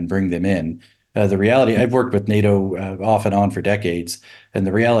accept them and bring them in. The reality, I've worked with NATO off and on for decades, and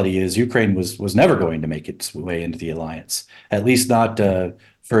the reality is Ukraine was never going to make its way into the alliance, at least not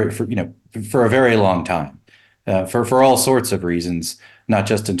for a very long time, for all sorts of reasons, not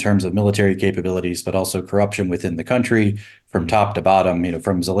just in terms of military capabilities, but also corruption within the country from top to bottom,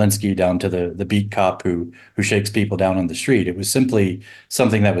 from Zelensky down to the beat cop who shakes people down on the street. It was simply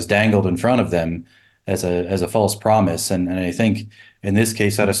something that was dangled in front of them as a false promise. And I think in this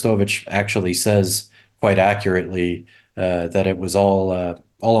case, Arestovich actually says quite accurately that it was all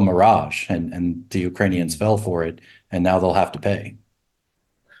a mirage, and the Ukrainians fell for it, and now they'll have to pay.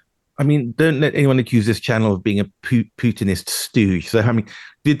 I mean, don't let anyone accuse this channel of being a Putinist stooge. So, I mean,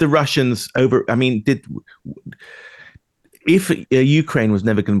 did the Russians if Ukraine was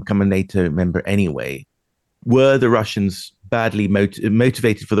never going to become a NATO member anyway, were the Russians badly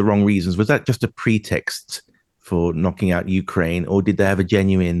motivated for the wrong reasons? Was that just a pretext for knocking out Ukraine, or did they have a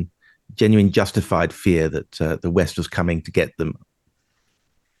genuine justified fear that the West was coming to get them?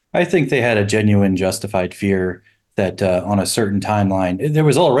 I think they had a genuine justified fear that on a certain timeline, there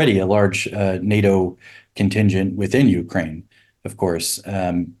was already a large NATO contingent within Ukraine, of course.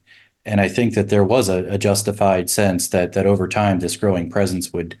 And I think that there was a justified sense that over time, this growing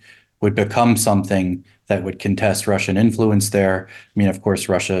presence would become something that would contest Russian influence there. I mean, of course,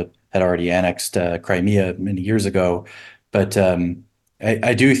 Russia had already annexed Crimea many years ago. But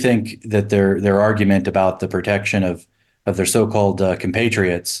I do think that their argument about the protection of their so-called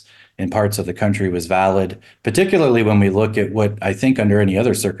compatriots in parts of the country was valid, particularly when we look at what I think under any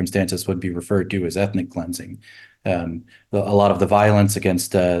other circumstances would be referred to as ethnic cleansing. A lot of the violence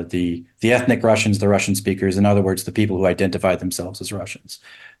against the ethnic Russians, the Russian speakers, in other words, the people who identify themselves as Russians.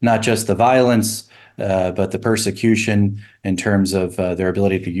 Not just the violence, but the persecution in terms of their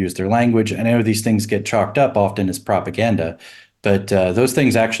ability to use their language. And I know these things get chalked up often as propaganda, but those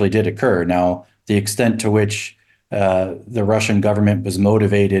things actually did occur. Now, the extent to which the Russian government was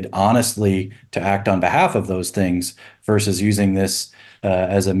motivated honestly to act on behalf of those things versus using this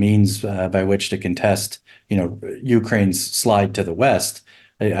as a means by which to contest, Ukraine's slide to the West,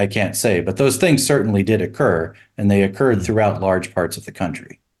 I can't say. But those things certainly did occur, and they occurred throughout large parts of the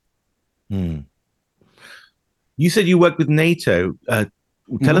country. You said you work with NATO.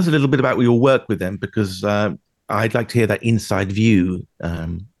 Tell us a little bit about your work with them, because I'd like to hear that inside view,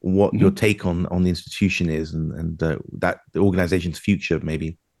 what your take on the institution is and that the organization's future,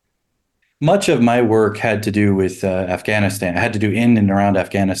 maybe. Much of my work had to do with Afghanistan. I had to do in and around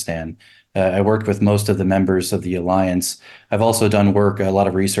Afghanistan. I worked with most of the members of the alliance. I've also done a lot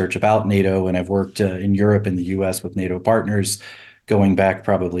of research about NATO, and I've worked in Europe and the US with NATO partners going back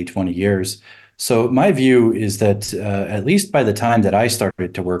probably 20 years. So my view is that at least by the time that I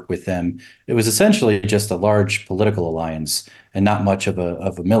started to work with them, it was essentially just a large political alliance and not much of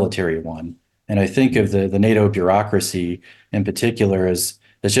a military one. And I think of the NATO bureaucracy in particular as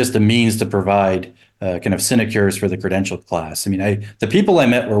just a means to provide kind of sinecures for the credentialed class. I mean, the people I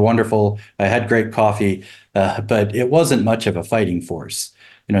met were wonderful. I had great coffee, but it wasn't much of a fighting force.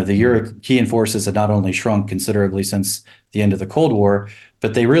 The European forces had not only shrunk considerably since the end of the Cold War,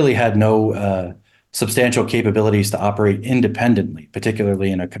 but they really had no substantial capabilities to operate independently,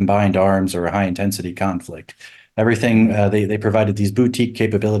 particularly in a combined arms or a high-intensity conflict. Everything, they provided these boutique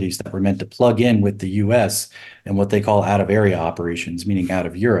capabilities that were meant to plug in with the U.S. and what they call out-of-area operations, meaning out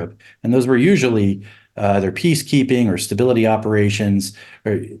of Europe. And those were usually either peacekeeping or stability operations,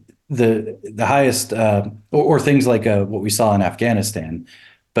 or the highest, or things like what we saw in Afghanistan.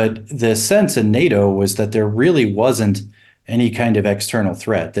 But the sense in NATO was that there really wasn't any kind of external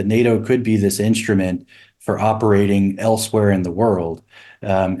threat, that NATO could be this instrument for operating elsewhere in the world.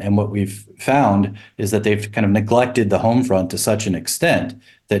 And what we've found is that they've kind of neglected the home front to such an extent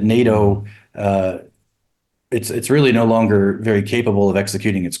that NATO, it's really no longer very capable of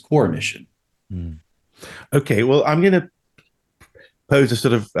executing its core mission. Okay, well, I'm going to pose a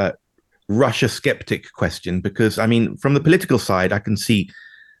sort of Russia skeptic question, because, I mean, from the political side, I can see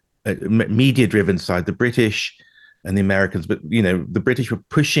media-driven side, the British and the Americans, but the British were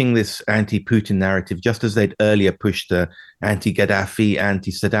pushing this anti-Putin narrative just as they'd earlier pushed the anti-Gaddafi,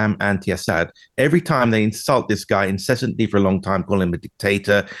 anti-Saddam, anti-Assad. Every time they insult this guy incessantly for a long time, call him a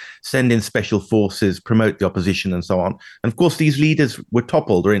dictator, send in special forces, promote the opposition, and so on. And of course, these leaders were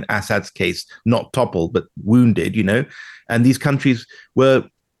toppled, or in Assad's case, not toppled, but wounded, and these countries were,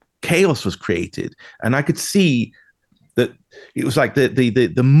 chaos was created. And I could see that it was like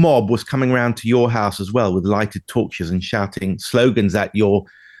the mob was coming around to your house as well with lighted torches and shouting slogans at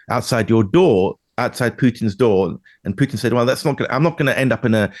outside your door, outside Putin's door. And Putin said, "Well, I'm not going to end up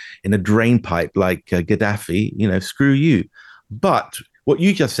in a drain pipe like Gaddafi. Screw you." But what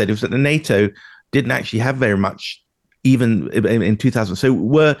you just said was that the NATO didn't actually have very much even in 2000. So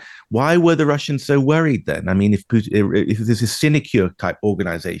why were the Russians so worried then? I mean, if this is a sinecure type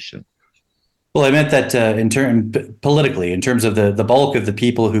organization. Well, I meant that politically, in terms of the bulk of the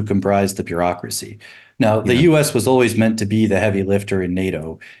people who comprise the bureaucracy. Now, the U.S. was always meant to be the heavy lifter in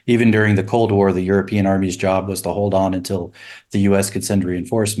NATO. Even during the Cold War, the European Army's job was to hold on until the U.S. could send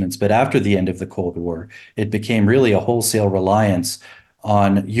reinforcements. But after the end of the Cold War, it became really a wholesale reliance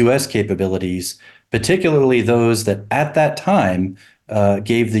on U.S. capabilities, particularly those that at that time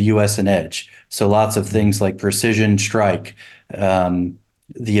gave the U.S. an edge. So lots of things like precision strike,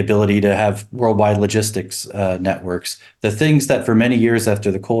 the ability to have worldwide logistics networks, the things that for many years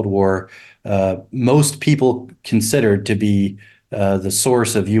after the Cold War, most people considered to be the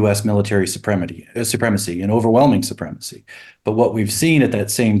source of U.S. military supremacy and overwhelming supremacy. But what we've seen at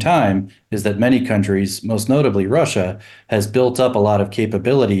that same time is that many countries, most notably Russia, has built up a lot of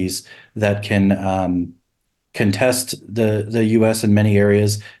capabilities that can contest the U.S. in many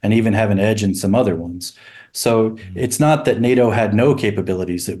areas and even have an edge in some other ones. So it's not that NATO had no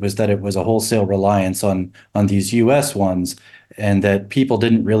capabilities. It was that it was a wholesale reliance on these U.S. ones, and that people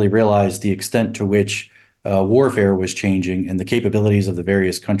didn't really realize the extent to which warfare was changing and the capabilities of the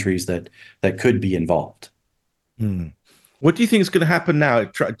various countries that could be involved. What do you think is going to happen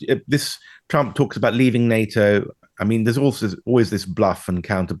now? Trump talks about leaving NATO. I mean, there's also always this bluff and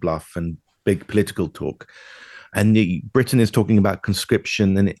counter bluff and big political talk. And Britain is talking about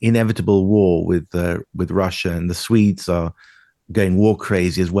conscription and inevitable war with Russia, and the Swedes are going war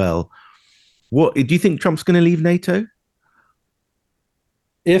crazy as well. What do you think Trump's going to leave NATO?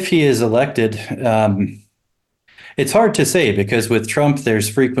 If he is elected, it's hard to say, because with Trump, there's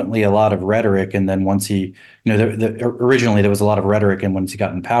frequently a lot of rhetoric. And then once he, originally there was a lot of rhetoric, and once he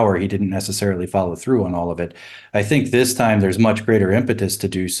got in power, he didn't necessarily follow through on all of it. I think this time there's much greater impetus to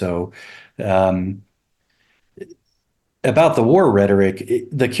do so. About the war rhetoric,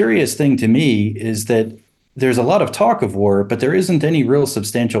 the curious thing to me is that there's a lot of talk of war, but there isn't any real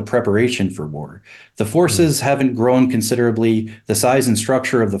substantial preparation for war. The forces haven't grown considerably. The size and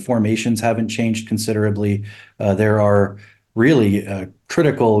structure of the formations haven't changed considerably. There are really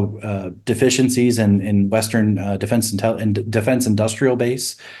critical deficiencies in Western defense industrial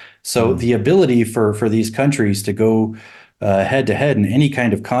base. So the ability for these countries to go head-to-head in any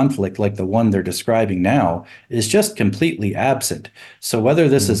kind of conflict like the one they're describing now is just completely absent. So whether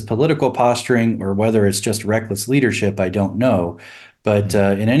this is political posturing or whether it's just reckless leadership, I don't know. But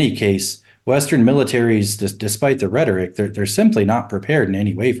in any case, Western militaries, despite the rhetoric, they're simply not prepared in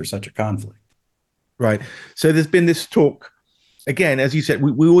any way for such a conflict. Right. So there's been this talk, again, as you said,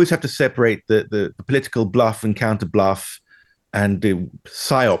 we always have to separate the political bluff and counter bluff and the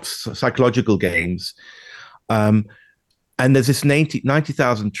psyops, psychological games. And there's this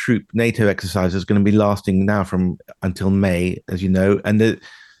 90,000 troop NATO exercise that's going to be lasting now until May, as you know. And the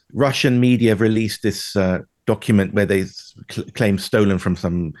Russian media have released this document where they claim stolen from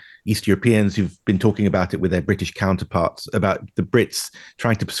some East Europeans who've been talking about it with their British counterparts, about the Brits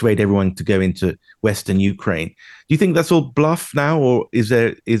trying to persuade everyone to go into Western Ukraine. Do you think that's all bluff now, or is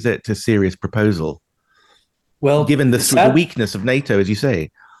it a serious proposal? Well, given the weakness of NATO, as you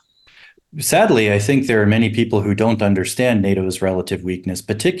say. Sadly, I think there are many people who don't understand NATO's relative weakness,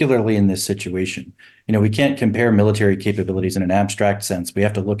 particularly in this situation. We can't compare military capabilities in an abstract sense. We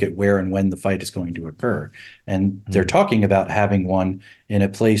have to look at where and when the fight is going to occur. And they're talking about having one in a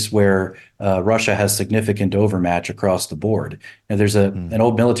place where Russia has significant overmatch across the board. Now, there's an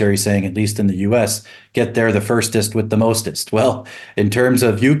old military saying, at least in the US, get there the firstest with the mostest. Well, in terms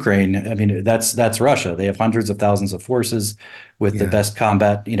of Ukraine, I mean, that's Russia. They have hundreds of thousands of forces with the best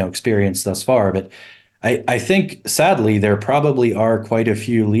combat, experience thus far. But I think, sadly, there probably are quite a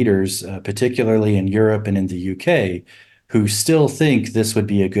few leaders, particularly in Europe and in the UK, who still think this would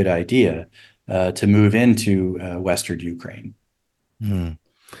be a good idea to move into Western Ukraine.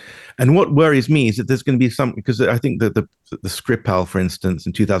 And what worries me is that there's going to be some, because I think that the Skripal, for instance,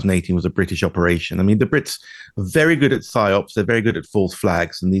 in 2018 was a British operation. I mean, the Brits are very good at psyops, they're very good at false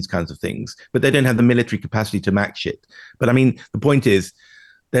flags and these kinds of things, but they don't have the military capacity to match it. But I mean, the point is,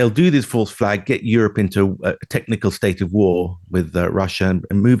 they'll do this false flag, get Europe into a technical state of war with Russia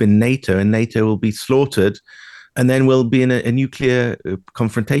and move in NATO, and NATO will be slaughtered, and then we'll be in a nuclear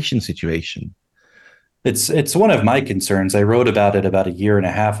confrontation situation. It's one of my concerns. I wrote about it about a year and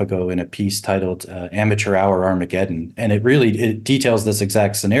a half ago in a piece titled Amateur Hour Armageddon. And it details this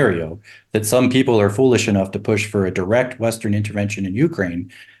exact scenario, that some people are foolish enough to push for a direct Western intervention in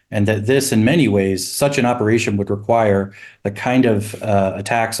Ukraine, and that this, in many ways, such an operation would require the kind of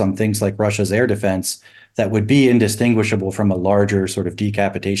attacks on things like Russia's air defense that would be indistinguishable from a larger sort of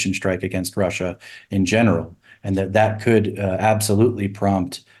decapitation strike against Russia in general, and that could absolutely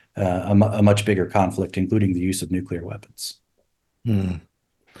prompt a much bigger conflict, including the use of nuclear weapons.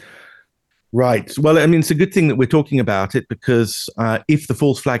 Right. Well, I mean, it's a good thing that we're talking about it, because if the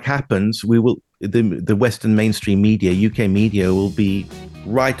false flag happens, the Western mainstream media, UK media, will be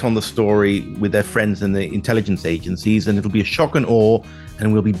right on the story with their friends in the intelligence agencies, and it'll be a shock and awe,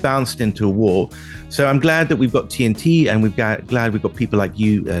 and we'll be bounced into a war. So I'm glad that we've got TNT, and glad we've got people like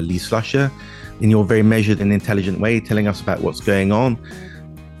you, Leeslusher, in your very measured and intelligent way, telling us about what's going on.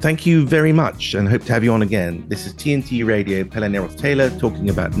 Thank you very much, and hope to have you on again. This is TNT Radio, Pelle Neroth Taylor, talking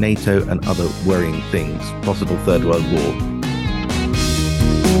about NATO and other worrying things, possible Third World War.